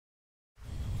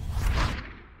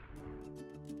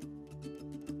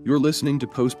You're listening to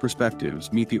Post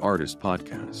Perspectives Meet the Artist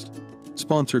podcast,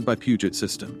 sponsored by Puget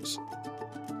Systems.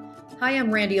 Hi,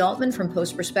 I'm Randy Altman from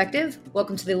Post Perspective.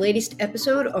 Welcome to the latest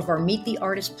episode of our Meet the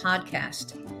Artist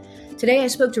podcast. Today I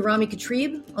spoke to Ramy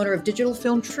Katrib, owner of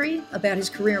DigitalFilm Tree, about his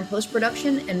career in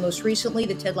post-production and most recently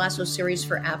the Ted Lasso series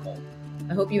for Apple.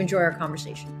 I hope you enjoy our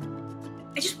conversation.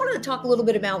 I just wanted to talk a little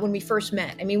bit about when we first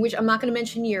met. Which I'm not going to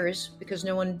mention years because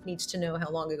no one needs to know how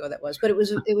long ago that was, but it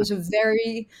was a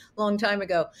very long time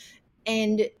ago.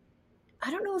 And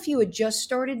I don't know if you had just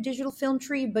started DigitalFilm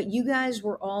Tree, but you guys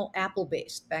were all Apple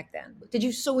based back then. Did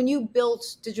you? So when you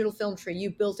built DigitalFilm Tree,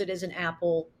 you built it as an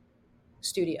Apple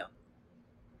studio.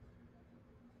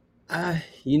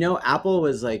 Apple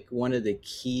was like one of the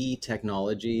key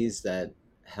technologies that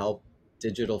helped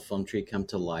DigitalFilm Tree come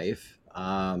to life.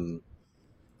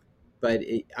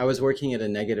 I was working at a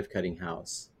negative cutting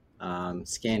house,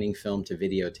 scanning film to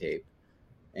videotape.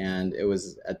 And it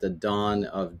was at the dawn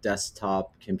of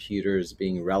desktop computers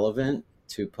being relevant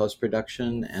to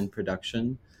post-production and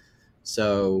production.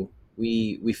 So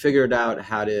we figured out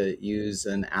how to use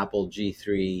an Apple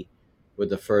G3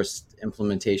 with the first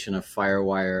implementation of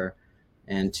FireWire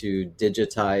and to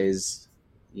digitize,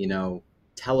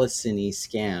 telecine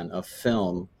scan of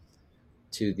film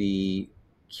to the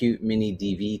cute mini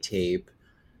DV tape.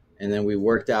 And then we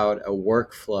worked out a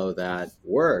workflow that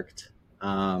worked.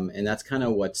 And that's kind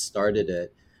of what started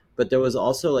it. But there was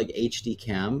also like HD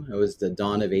Cam. It was the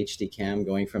dawn of HD Cam,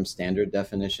 going from standard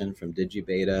definition, from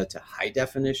digibeta to high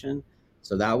definition.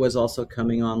 So that was also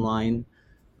coming online.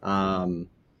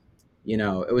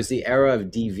 It was the era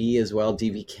of DV as well,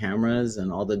 DV cameras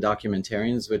and all the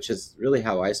documentarians, which is really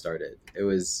how I started. It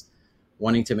was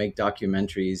wanting to make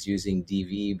documentaries using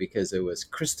DV because it was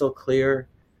crystal clear,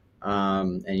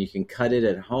 and you can cut it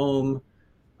at home.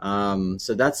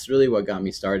 So that's really what got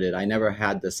me started. I never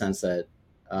had the sense that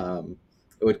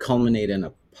it would culminate in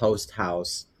a post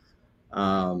house.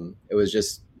 It was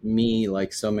just me,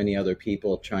 like so many other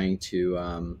people, trying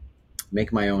to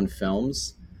make my own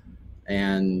films.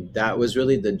 And that was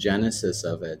really the genesis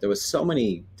of it. There was so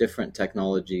many different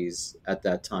technologies at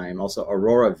that time. Also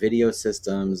Aurora Video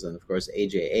Systems, and of course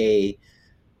AJA.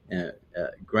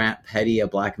 Grant Petty, a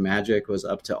Black Magic, was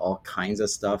up to all kinds of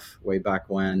stuff way back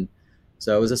when.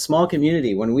 So it was a small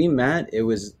community. When we met, it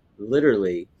was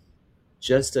literally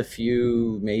just a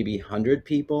few, maybe 100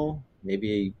 people,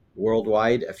 maybe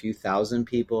worldwide, a few thousand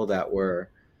people that were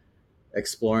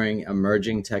exploring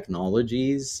emerging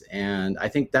technologies. And I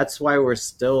think that's why we're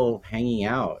still hanging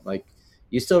out. Like,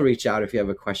 you still reach out if you have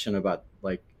a question about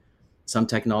like some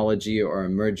technology or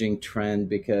emerging trend,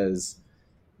 because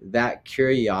that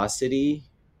curiosity,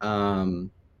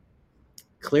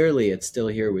 clearly it's still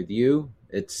here with you.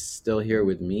 It's still here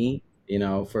with me.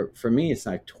 For me, it's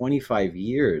like 25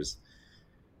 years,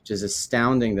 which is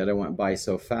astounding that it went by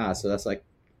so fast. So that's like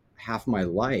half my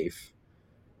life,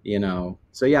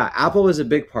 So yeah, Apple was a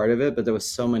big part of it, but there was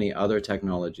so many other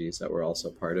technologies that were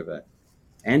also part of it,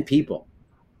 and people.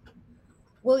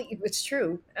 Well, it's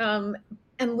true.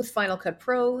 And with Final Cut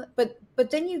Pro, but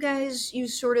then you guys, you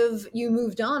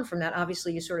moved on from that.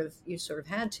 Obviously you sort of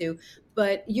had to,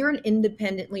 but you're an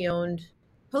independently owned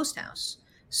post house.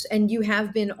 And you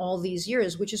have been all these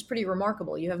years, which is pretty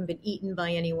remarkable. You haven't been eaten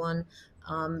by anyone.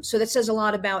 So that says a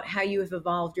lot about how you have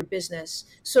evolved your business.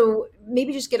 So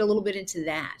maybe just get a little bit into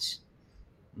that.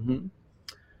 Mm-hmm.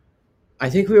 I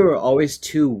think we were always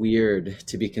too weird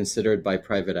to be considered by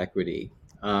private equity.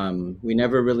 We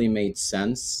never really made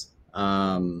sense.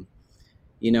 In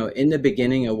the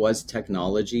beginning, it was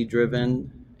technology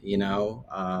driven.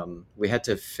 We had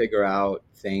to figure out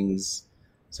things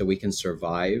so we can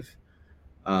survive.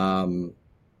 The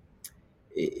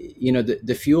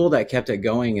fuel that kept it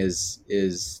going is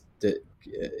the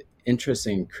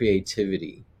interesting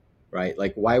creativity, right?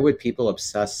 Like, why would people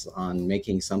obsess on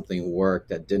making something work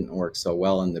that didn't work so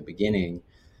well in the beginning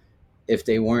if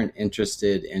they weren't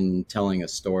interested in telling a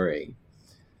story?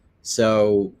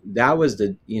 So that was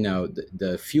the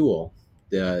fuel,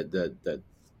 the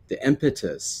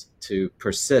impetus to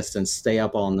persist and stay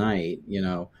up all night.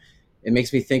 It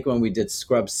makes me think when we did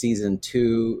Scrubs season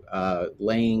 2,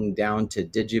 laying down to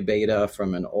digibeta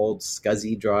from an old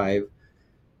SCSI drive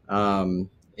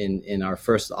in our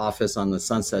first office on the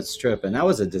Sunset Strip. And that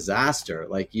was a disaster.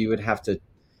 Like, you would have to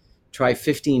try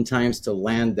 15 times to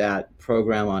land that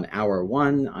program on hour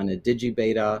 1 on a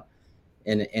digibeta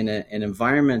in an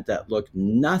environment that looked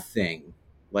nothing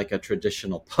like a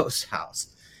traditional post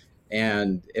house.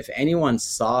 And if anyone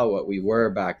saw what we were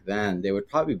back then, they would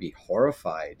probably be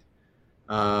horrified.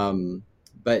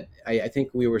 But I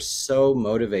think we were so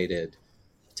motivated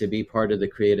to be part of the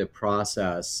creative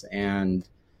process. And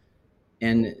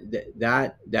and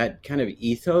that kind of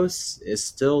ethos is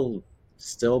still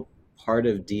part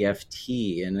of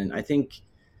DFT. And then I think,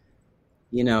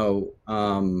 you know,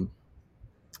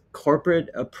 corporate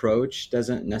approach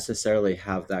doesn't necessarily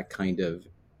have that kind of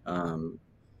um,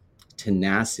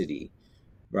 tenacity,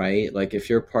 right? Like if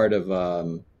you're part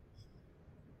of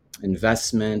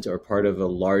investment or part of a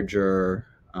larger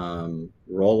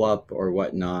roll up or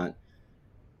whatnot,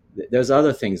 there's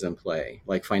other things in play,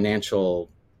 like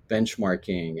financial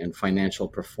benchmarking and financial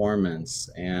performance.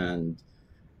 And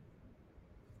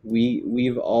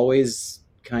we've always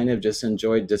kind of just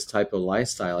enjoyed this type of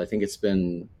lifestyle. I think it's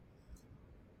been,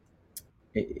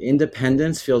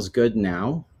 independence feels good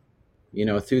now, you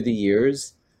know, through the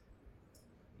years,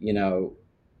 you know,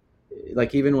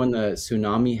 like even when the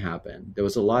tsunami happened, there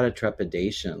was a lot of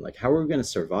trepidation. Like, how are we going to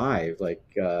survive? Like,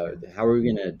 how are we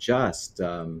going to adjust?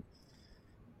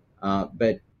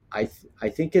 But I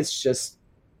think it's just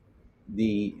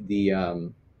the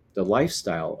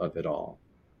lifestyle of it all,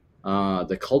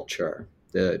 the culture,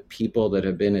 the people that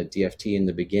have been at DFT in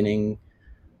the beginning,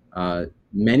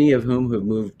 many of whom have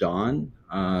moved on.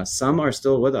 Some are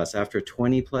still with us after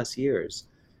 20 plus years.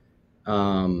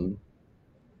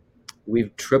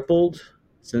 We've tripled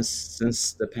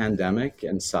since the pandemic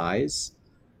in size.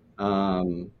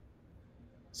 Um,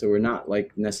 so we're not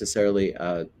like necessarily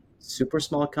a super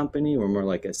small company. We're more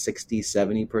like a 60,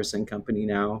 70-person company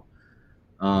now.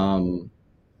 Um,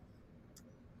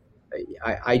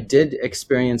 I did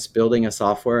experience building a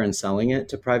software and selling it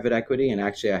to private equity, and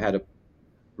actually I had a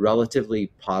relatively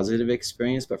positive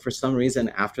experience. But for some reason,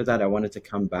 after that, I wanted to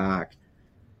come back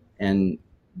and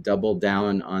double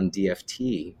down on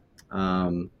DFT,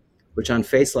 which on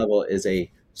face level is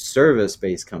a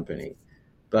service-based company,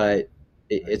 but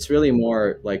it's really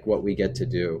more like what we get to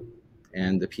do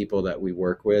and the people that we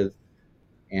work with,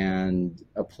 and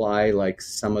apply like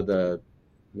some of the,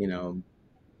 you know,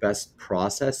 best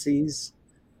processes.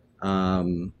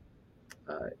 Um,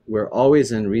 we're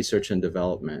always in research and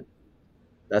development.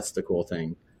 That's the cool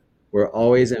thing. We're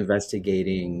always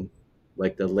investigating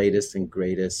like the latest and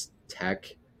greatest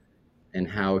tech and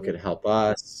how it could help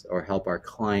us or help our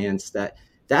clients. That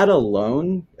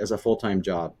alone is a full-time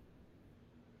job.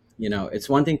 You know, it's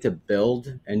one thing to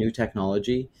build a new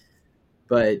technology,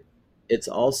 but it's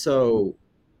also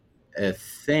a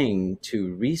thing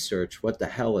to research what the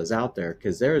hell is out there,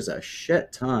 because there's a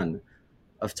shit ton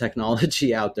of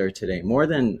technology out there today, more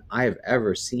than I've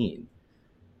ever seen.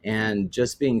 And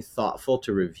just being thoughtful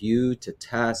to review, to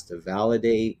test, to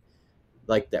validate,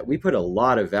 like that, we put a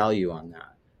lot of value on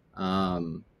that.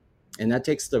 And that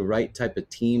takes the right type of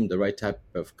team, the right type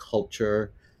of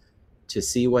culture to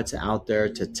see what's out there,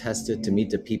 to test it, to meet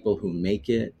the people who make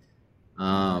it.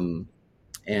 And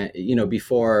you know,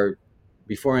 before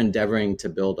endeavoring to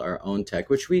build our own tech,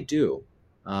 which we do,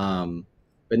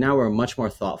 but now we're much more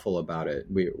thoughtful about it.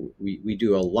 We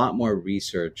do a lot more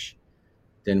research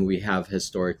than we have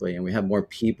historically, and we have more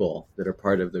people that are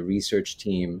part of the research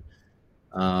team,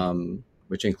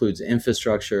 which includes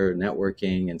infrastructure,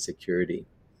 networking, and security.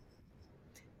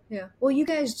 Yeah. Well, you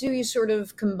guys do, you sort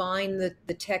of combine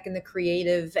the tech and the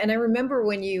creative. And I remember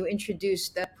when you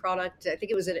introduced that product, I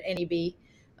think it was at NEB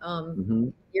Mm-hmm.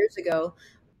 years ago.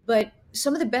 But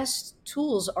some of the best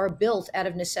tools are built out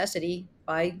of necessity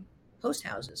by post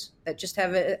houses that just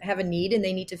have a need and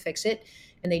they need to fix it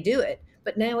and they do it.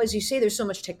 But now, as you say, there's so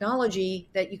much technology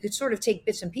that you could sort of take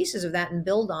bits and pieces of that and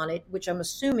build on it, which I'm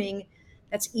assuming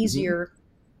that's Mm-hmm. easier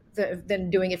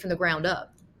than doing it from the ground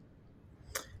up.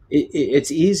 It's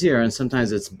easier and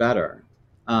sometimes it's better.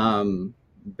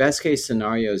 Best case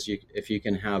scenarios, if you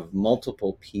can have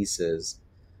multiple pieces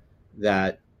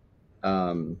that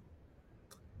um,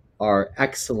 are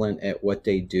excellent at what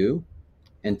they do,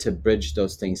 and to bridge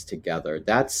those things together.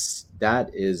 That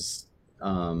is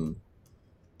um,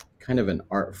 kind of an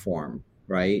art form,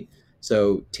 right?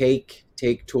 So take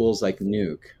tools like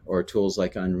Nuke or tools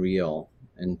like Unreal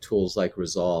and tools like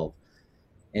Resolve,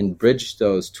 and bridge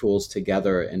those tools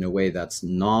together in a way that's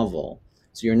novel.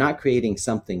 So you're not creating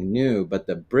something new, but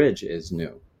the bridge is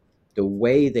new. The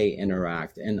way they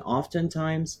interact, and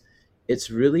oftentimes it's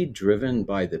really driven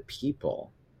by the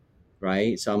people,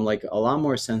 right? So I'm like a lot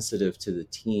more sensitive to the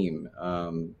team,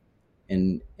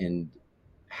 and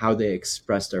how they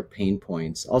express their pain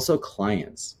points. Also,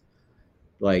 clients,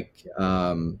 like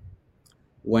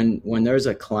when there's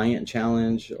a client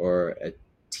challenge or a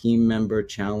team member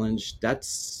challenge,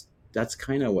 that's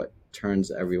kind of what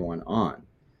turns everyone on.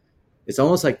 It's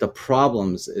almost like the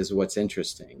problems is what's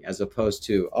interesting, as opposed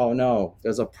to, oh no,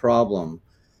 there's a problem.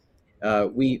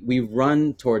 We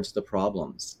run towards the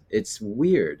problems. It's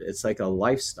weird. It's like a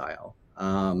lifestyle.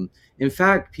 In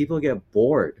fact, people get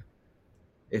bored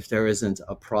if there isn't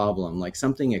a problem, like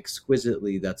something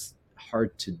exquisitely that's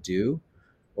hard to do,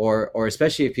 or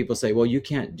especially if people say, well, you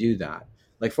can't do that.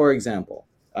 Like, for example,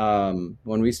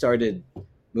 when we started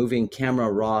moving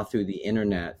camera raw through the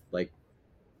internet, like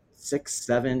 6,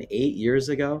 7, 8 years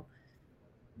ago,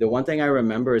 the one thing I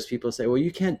remember is people say, well,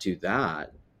 you can't do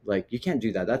that. Like, you can't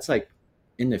do that. That's like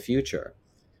in the future.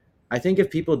 I think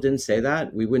if people didn't say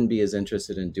that, we wouldn't be as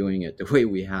interested in doing it the way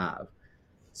we have.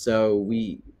 So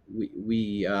we've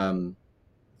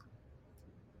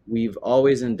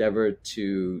always endeavored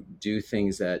to do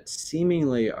things that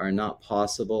seemingly are not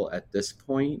possible at this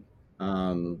point,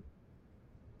 um,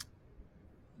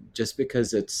 just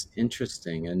because it's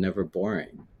interesting and never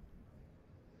boring.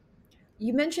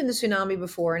 You mentioned the tsunami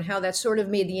before and how that sort of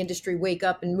made the industry wake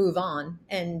up and move on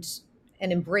and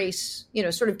embrace,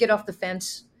 sort of get off the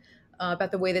fence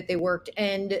about the way that they worked.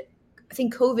 And I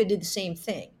think COVID did the same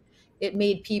thing. It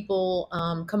made people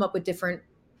come up with different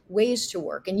ways to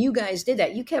work, and you guys did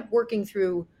that. You kept working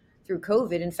through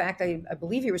COVID. In fact, I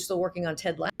believe you were still working on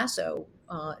Ted Lasso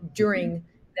during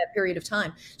that period of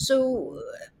time. So,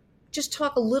 just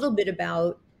talk a little bit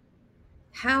about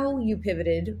how you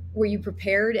pivoted. Were you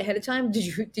prepared ahead of time?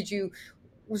 Did you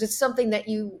was it something that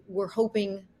you were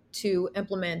hoping to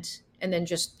implement and then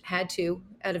just had to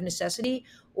out of necessity,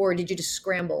 or did you just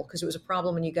scramble because it was a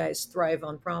problem and you guys thrive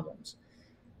on problems?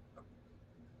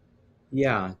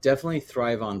 Yeah, definitely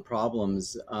thrive on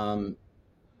problems.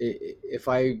 If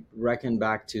I reckon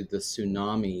back to the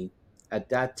tsunami, at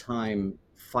that time,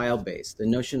 file based, the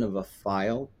notion of a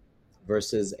file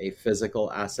versus a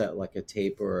physical asset like a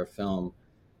tape or a film,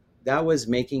 that was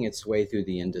making its way through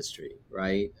the industry,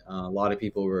 right? A lot of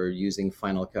people were using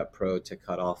Final Cut Pro to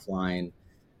cut offline.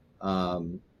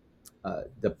 Um,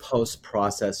 the post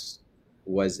process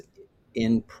was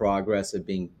in progress of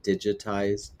being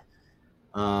digitized.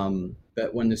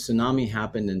 But when the tsunami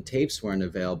happened and tapes weren't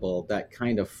available, that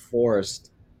kind of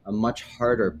forced a much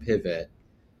harder pivot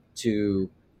to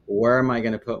where am I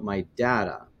going to put my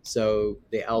data? So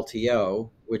the LTO,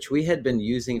 which we had been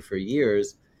using for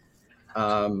years,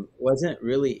 wasn't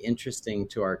really interesting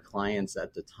to our clients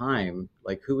at the time.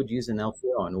 Like, who would use an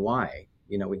LTO and why?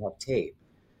 We have tape.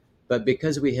 But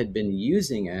because we had been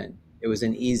using it, it was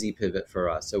an easy pivot for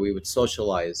us. So we would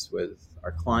socialize with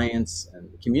our clients and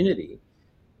the community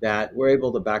that we're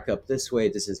able to back up this way.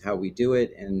 This is how we do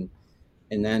it. And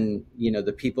then,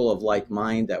 the people of like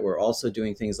mind that were also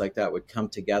doing things like that would come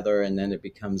together, and then it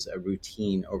becomes a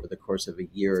routine over the course of a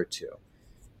year or two.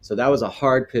 So that was a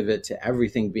hard pivot to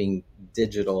everything being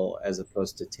digital as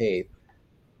opposed to tape.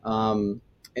 In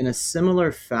a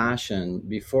similar fashion,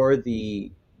 before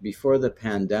the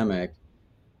pandemic,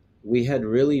 we had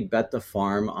really bet the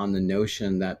farm on the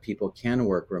notion that people can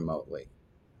work remotely.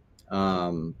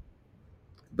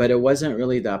 But it wasn't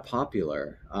really that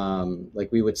popular.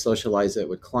 Like, we would socialize it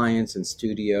with clients and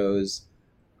studios,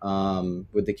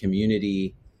 with the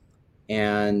community.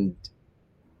 And,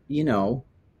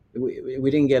 we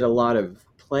didn't get a lot of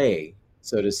play,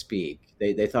 so to speak.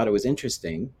 They thought it was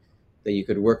interesting that you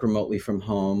could work remotely from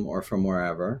home or from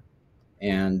wherever,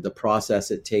 and the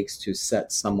process it takes to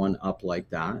set someone up like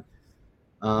that.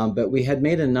 But we had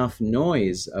made enough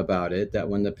noise about it that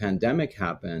when the pandemic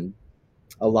happened,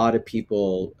 a lot of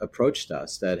people approached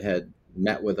us that had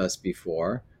met with us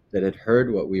before, that had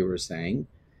heard what we were saying,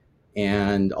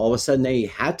 and all of a sudden they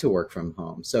had to work from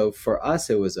home. So for us,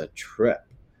 it was a trip,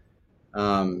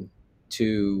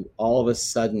 to all of a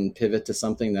sudden pivot to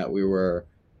something that we were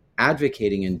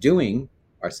advocating and doing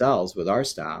ourselves with our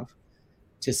staff,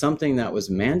 to something that was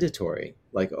mandatory,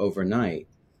 like overnight.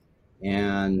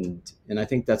 And I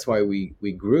think that's why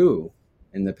we grew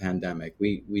in the pandemic.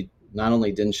 We not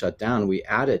only didn't shut down, we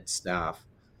added staff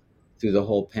through the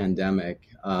whole pandemic.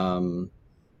 And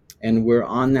we're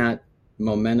on that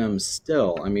momentum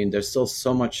still. I mean, there's still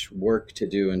so much work to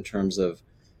do in terms of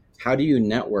how do you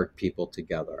network people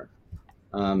together?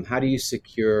 How do you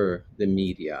secure the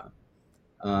media?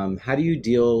 How do you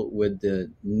deal with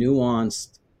the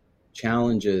nuanced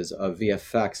challenges of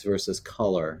VFX versus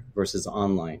color versus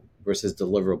online versus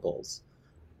deliverables?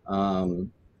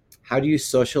 How do you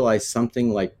socialize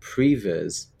something like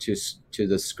previs to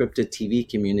the scripted TV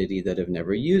community that have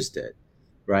never used it,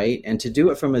 right? And to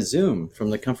do it from a Zoom, from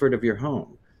the comfort of your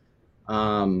home.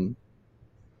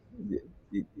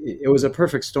 It was a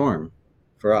perfect storm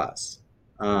for us.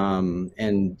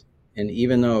 And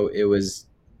even though it was,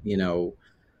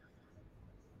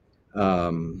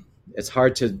 it's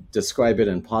hard to describe it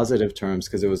in positive terms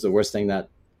because it was the worst thing that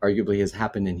arguably has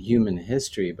happened in human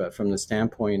history. But from the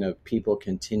standpoint of people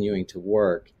continuing to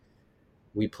work,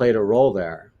 we played a role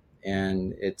there.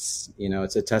 and it's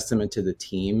a testament to the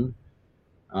team,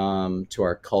 to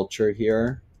our culture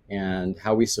here, and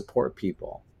how we support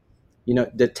people.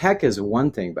 The tech is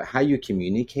one thing, but how you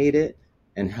communicate it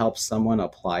and help someone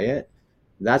apply it,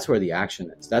 that's where the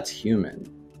action is. That's human.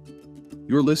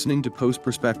 You're listening to Post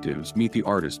Perspectives Meet the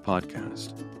Artist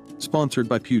podcast, sponsored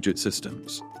by Puget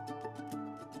Systems.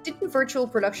 Didn't virtual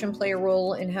production play a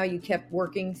role in how you kept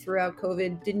working throughout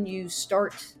COVID? Didn't you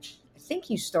start, I think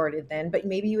you started then, but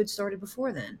maybe you had started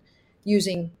before then,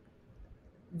 using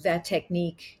that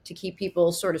technique to keep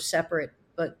people sort of separate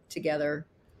but together?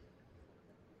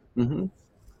 hmm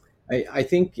I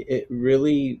think it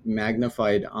really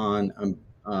magnified on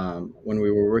when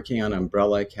we were working on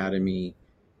Umbrella Academy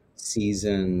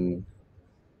season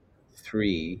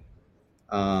 3,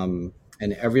 and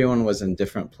everyone was in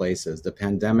different places. The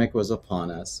pandemic was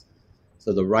upon us.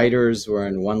 So the writers were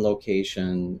in one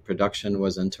location, production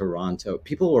was in Toronto.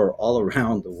 People were all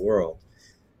around the world.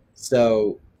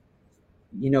 So,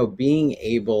 being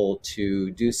able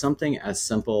to do something as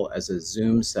simple as a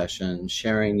Zoom session,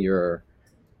 sharing your,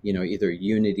 either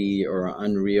Unity or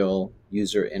Unreal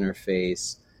user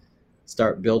interface,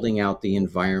 start building out the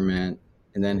environment,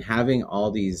 and then having all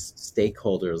these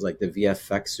stakeholders like the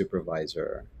VFX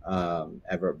supervisor,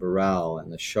 Everett Burrell,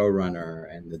 and the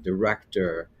showrunner, and the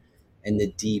director, and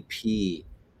the DP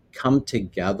come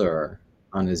together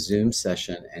on a Zoom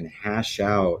session and hash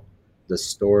out the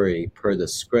story per the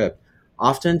script.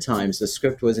 Oftentimes, the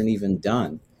script wasn't even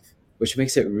done, which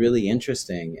makes it really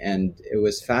interesting. And it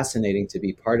was fascinating to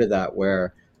be part of that,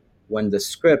 where when the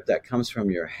script that comes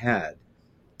from your head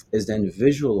is then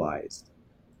visualized,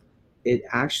 it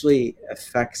actually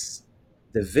affects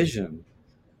the vision.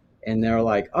 And they're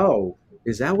like, oh,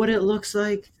 is that what it looks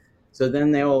like? So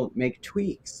then they'll make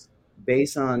tweaks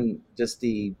based on just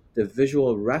the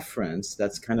visual reference.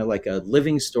 That's kind of like a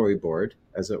living storyboard,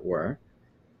 as it were.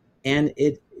 And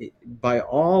by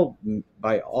all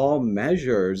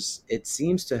measures, it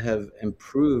seems to have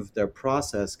improved their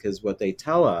process, because what they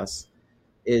tell us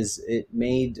is it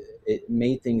made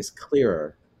things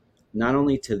clearer, not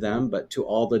only to them but to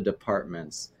all the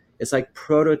departments. It's like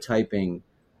prototyping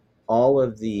all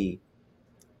of the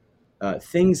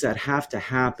things that have to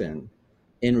happen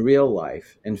in real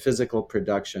life, in physical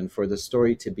production, for the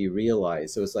story to be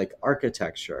realized. So it's like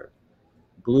architecture,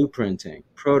 blueprinting,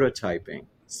 prototyping,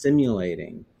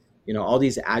 simulating, all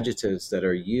these adjectives that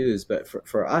are used. But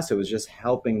for us, it was just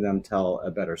helping them tell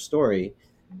a better story.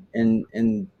 And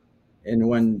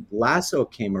when Lasso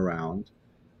came around,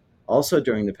 also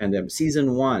during the pandemic,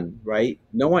 season 1, right?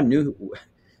 No one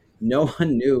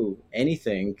knew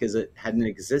anything because it hadn't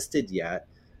existed yet.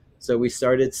 So we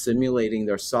started simulating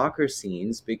their soccer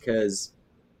scenes, because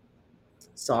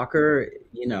soccer,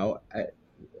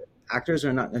 actors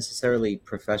are not necessarily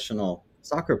professional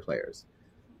soccer players.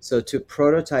 So to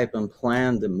prototype and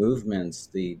plan the movements,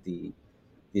 the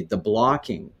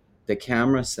blocking, the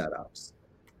camera setups,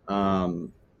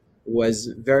 was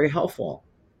very helpful.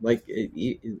 Like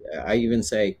I even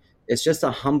say, it's just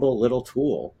a humble little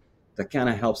tool that kind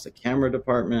of helps the camera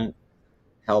department,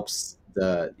 helps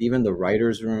even the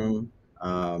writers' room,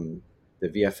 the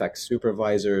VFX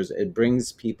supervisors. It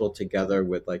brings people together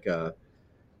with like a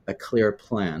clear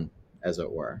plan, as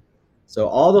it were. So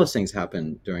all those things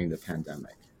happened during the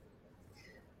pandemic.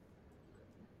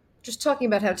 Just talking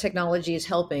about how technology is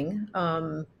helping.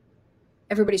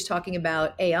 Everybody's talking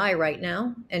about AI right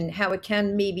now and how it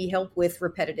can maybe help with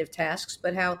repetitive tasks,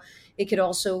 but how it could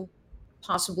also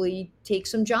possibly take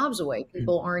some jobs away.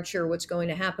 People aren't sure what's going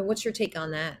to happen. What's your take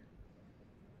on that?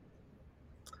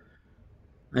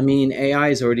 I mean, AI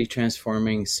is already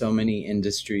transforming so many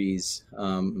industries,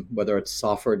 whether it's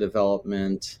software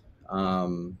development,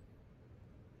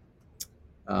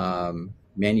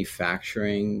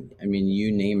 manufacturing. I mean,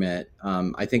 you name it.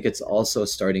 I think it's also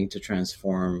starting to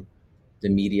transform the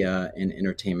media and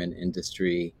entertainment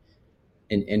industry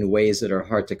in ways that are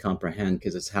hard to comprehend,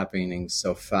 because it's happening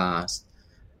so fast.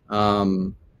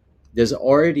 There's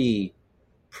already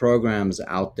programs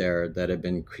out there that have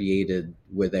been created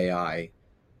with AI.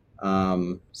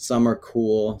 Some are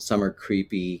cool, some are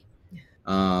creepy.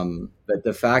 But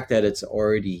the fact that it's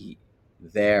already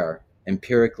there,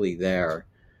 empirically there,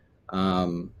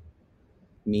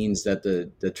 means that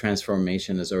the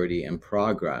transformation is already in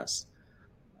progress.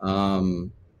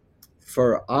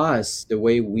 For us, the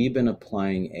way we've been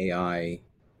applying AI,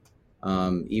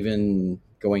 even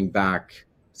going back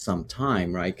some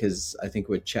time, right? Because I think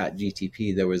with Chat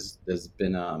GTP, there's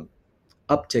been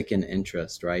uptick in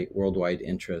interest, right? Worldwide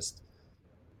interest.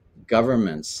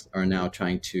 Governments are now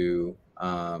trying to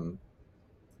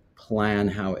plan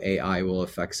how AI will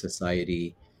affect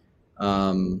society.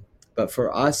 But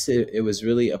for us, it was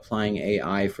really applying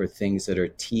AI for things that are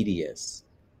tedious,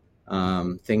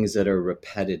 things that are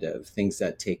repetitive, things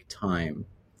that take time.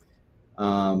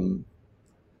 Um,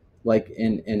 like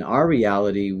in our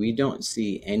reality, we don't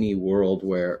see any world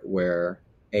where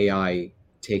AI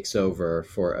takes over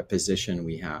for a position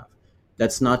we have.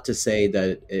 That's not to say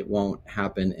that it won't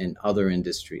happen in other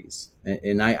industries.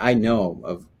 And I know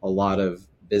of a lot of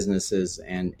businesses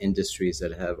and industries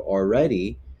that have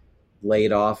already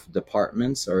laid off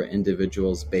departments or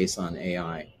individuals based on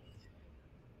AI.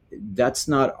 That's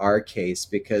not our case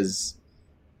because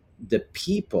the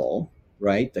people,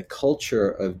 right, the culture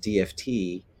of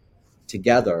DFT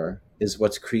together is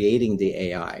what's creating the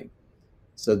AI.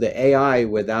 So the AI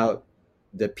without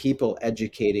the people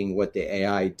educating what the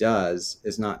AI does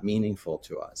is not meaningful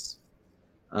to us.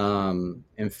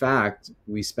 In fact,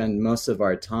 we spend most of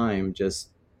our time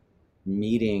just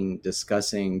meeting,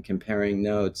 discussing, comparing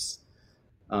notes.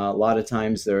 A lot of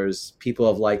times there's people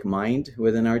of like mind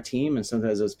within our team, and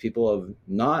sometimes there's people of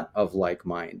not of like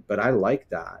mind. But I like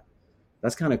that.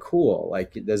 That's kind of cool.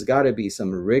 Like there's got to be some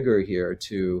rigor here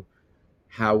to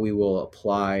how we will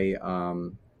apply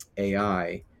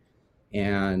AI.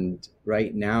 And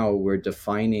right now, we're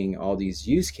defining all these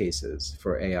use cases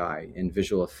for AI in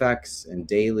visual effects and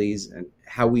dailies and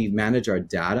how we manage our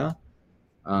data,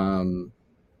 um,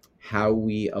 how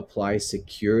we apply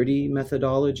security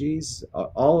methodologies.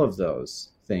 All of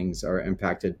those things are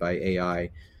impacted by AI.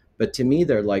 But to me,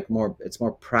 they're like it's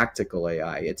more practical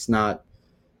AI. It's not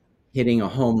hitting a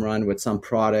home run with some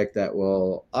product that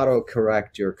will auto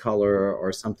correct your color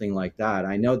or something like that.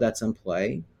 I know that's in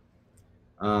play,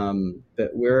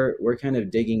 but we're kind of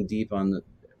digging deep on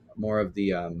more of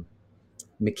the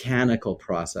mechanical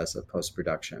process of post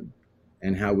production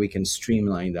and how we can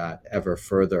streamline that ever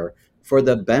further for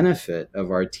the benefit of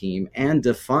our team and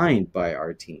defined by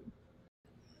our team.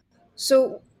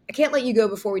 So I can't let you go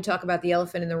before we talk about the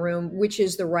elephant in the room, which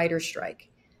is the writer's strike.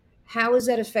 How is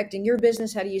that affecting your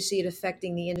business? How do you see it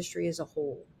affecting the industry as a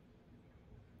whole?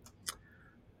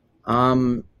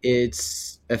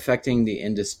 It's affecting the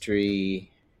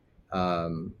industry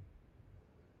um,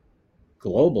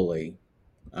 globally.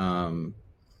 Um,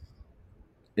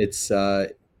 it's I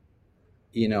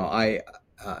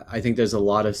think there's a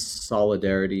lot of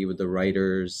solidarity with the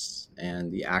writers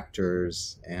and the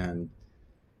actors, and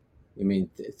I mean,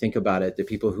 think about it, the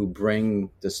people who bring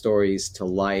the stories to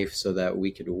life so that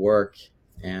we could work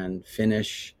and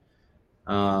finish.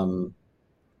 Um,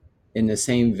 in the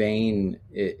same vein,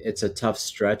 it's a tough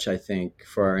stretch, I think,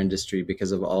 for our industry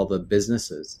because of all the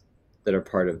businesses that are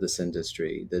part of this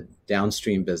industry, the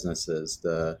downstream businesses,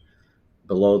 the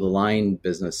below the line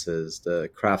businesses, the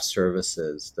craft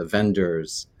services, the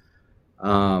vendors.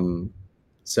 Um,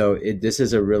 this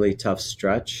is a really tough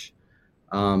stretch.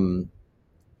 Um,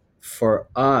 for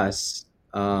us,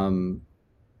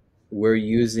 we're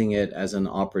using it as an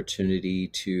opportunity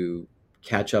to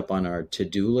catch up on our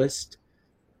to-do list.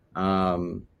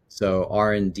 So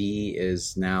R&D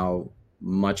is now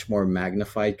much more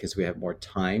magnified because we have more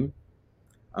time.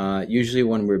 Usually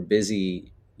when we're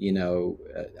busy,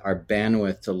 our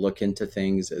bandwidth to look into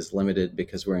things is limited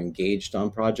because we're engaged on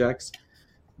projects.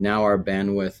 Now our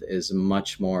bandwidth is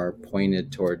much more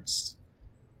pointed towards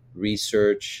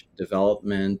research,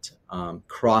 development,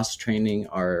 cross-training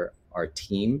our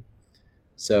team.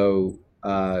 So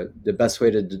the best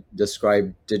way to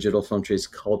describe Digital Film Tree's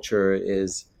culture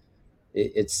is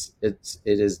it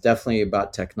is definitely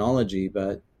about technology,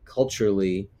 but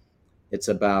culturally, it's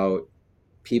about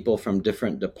people from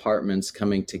different departments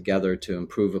coming together to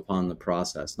improve upon the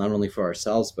process, not only for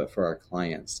ourselves, but for our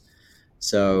clients.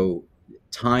 So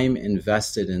time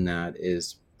invested in that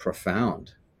is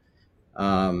profound.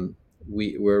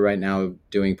 We're right now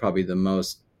doing probably the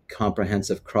most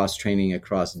comprehensive cross-training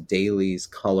across dailies,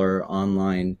 color,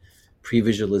 online,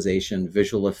 pre-visualization,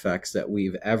 visual effects that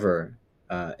we've ever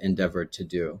endeavored to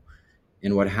do.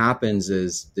 And what happens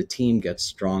is the team gets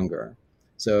stronger.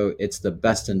 So it's the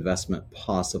best investment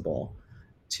possible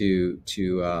to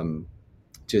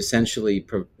essentially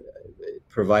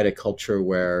provide a culture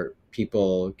where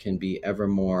people can be ever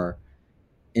more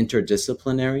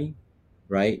interdisciplinary,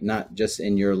 right? Not just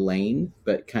in your lane,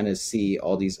 but kind of see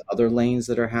all these other lanes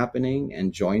that are happening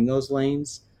and join those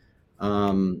lanes,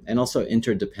 and also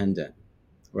interdependent,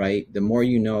 right? The more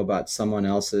you know about someone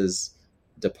else's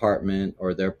department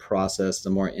or their process, the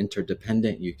more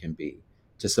interdependent you can be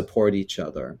to support each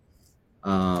other.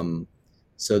 Um,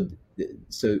 so,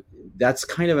 so that's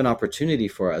kind of an opportunity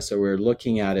for us. So we're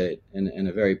looking at it in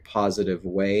a very positive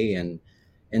way, and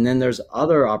then there's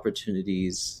other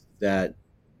opportunities that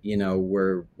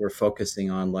we're focusing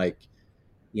on, like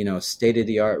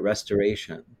state-of-the-art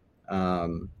restoration,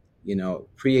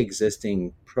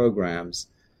 pre-existing programs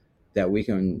that we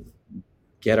can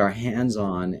get our hands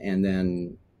on and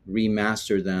then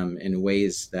remaster them in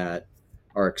ways that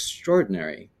are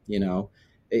extraordinary.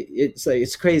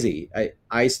 It's crazy.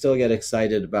 I still get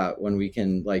excited about when we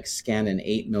can like scan an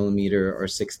 8mm or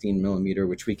 16mm,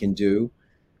 which we can do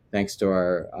thanks to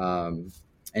our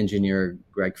engineer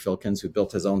Greg Filkins, who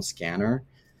built his own scanner.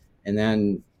 And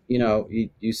then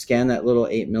you scan that little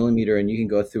 8mm and you can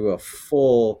go through a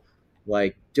full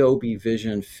like Dolby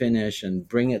Vision finish and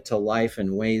bring it to life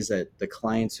in ways that the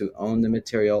clients who own the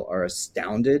material are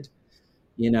astounded.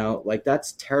 Like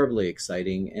that's terribly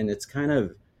exciting, and it's kind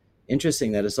of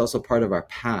interesting that it's also part of our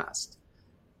past.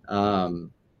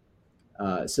 So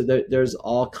there's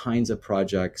all kinds of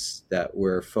projects that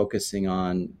we're focusing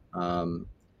on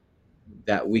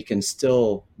that we can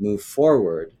still move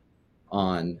forward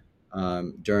on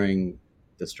during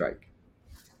the strike.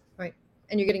 Right.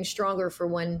 And you're getting stronger for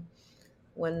when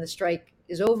the strike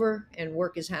is over and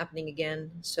work is happening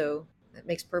again. So that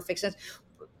makes perfect sense.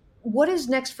 What is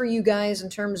next for you guys in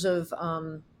terms of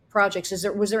projects?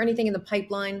 Was there anything in the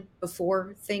pipeline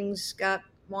before things got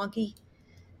wonky?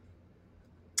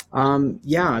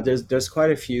 Yeah, there's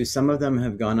quite a few. Some of them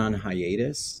have gone on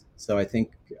hiatus. So I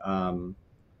think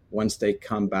once they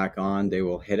come back on, they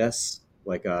will hit us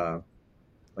like a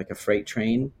freight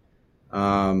train.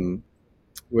 We're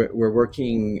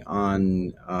working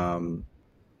on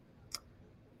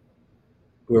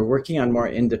more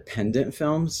independent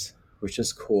films, which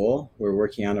is cool. We're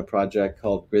working on a project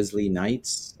called Grizzly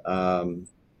Nights.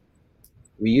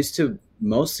 We used to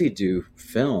mostly do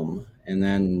film, and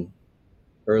then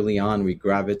early on we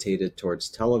gravitated towards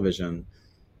television.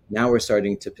 Now we're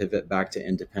starting to pivot back to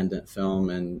independent film,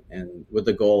 and with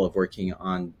the goal of working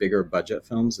on bigger budget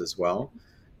films as well,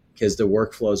 because the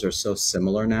workflows are so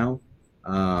similar now.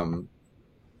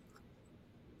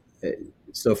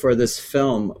 So for this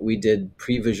film, we did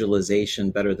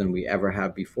pre-visualization better than we ever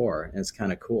have before, and it's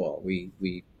kind of cool.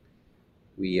 We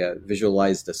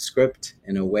visualized the script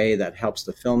in a way that helps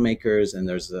the filmmakers, and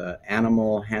there's an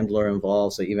animal handler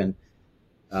involved. So even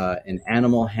an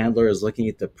animal handler is looking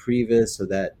at the previs so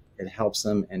that it helps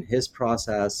him in his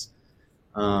process.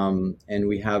 And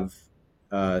we have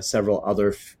several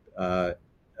other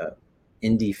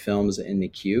indie films in the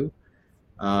queue.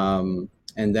 And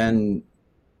then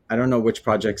I don't know which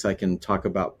projects I can talk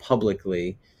about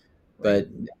publicly, but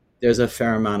there's a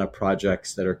fair amount of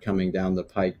projects that are coming down the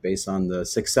pike based on the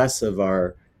success of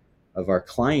our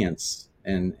clients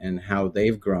and how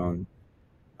they've grown.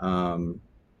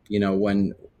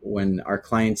 When our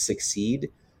clients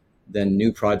succeed, then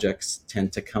new projects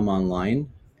tend to come online,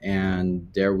 and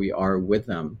there we are with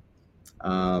them,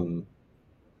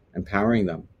 empowering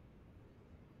them.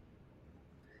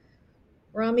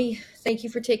 Ramy, thank you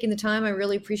for taking the time. I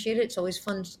really appreciate it. It's always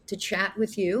fun to chat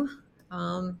with you.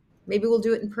 Maybe we'll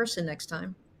do it in person next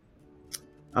time.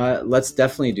 Let's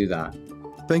definitely do that.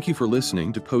 Thank you for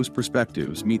listening to Post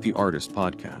Perspectives Meet the Artist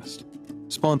podcast,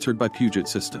 sponsored by Puget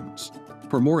Systems.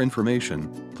 For more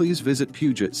information, please visit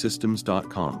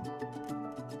PugetSystems.com.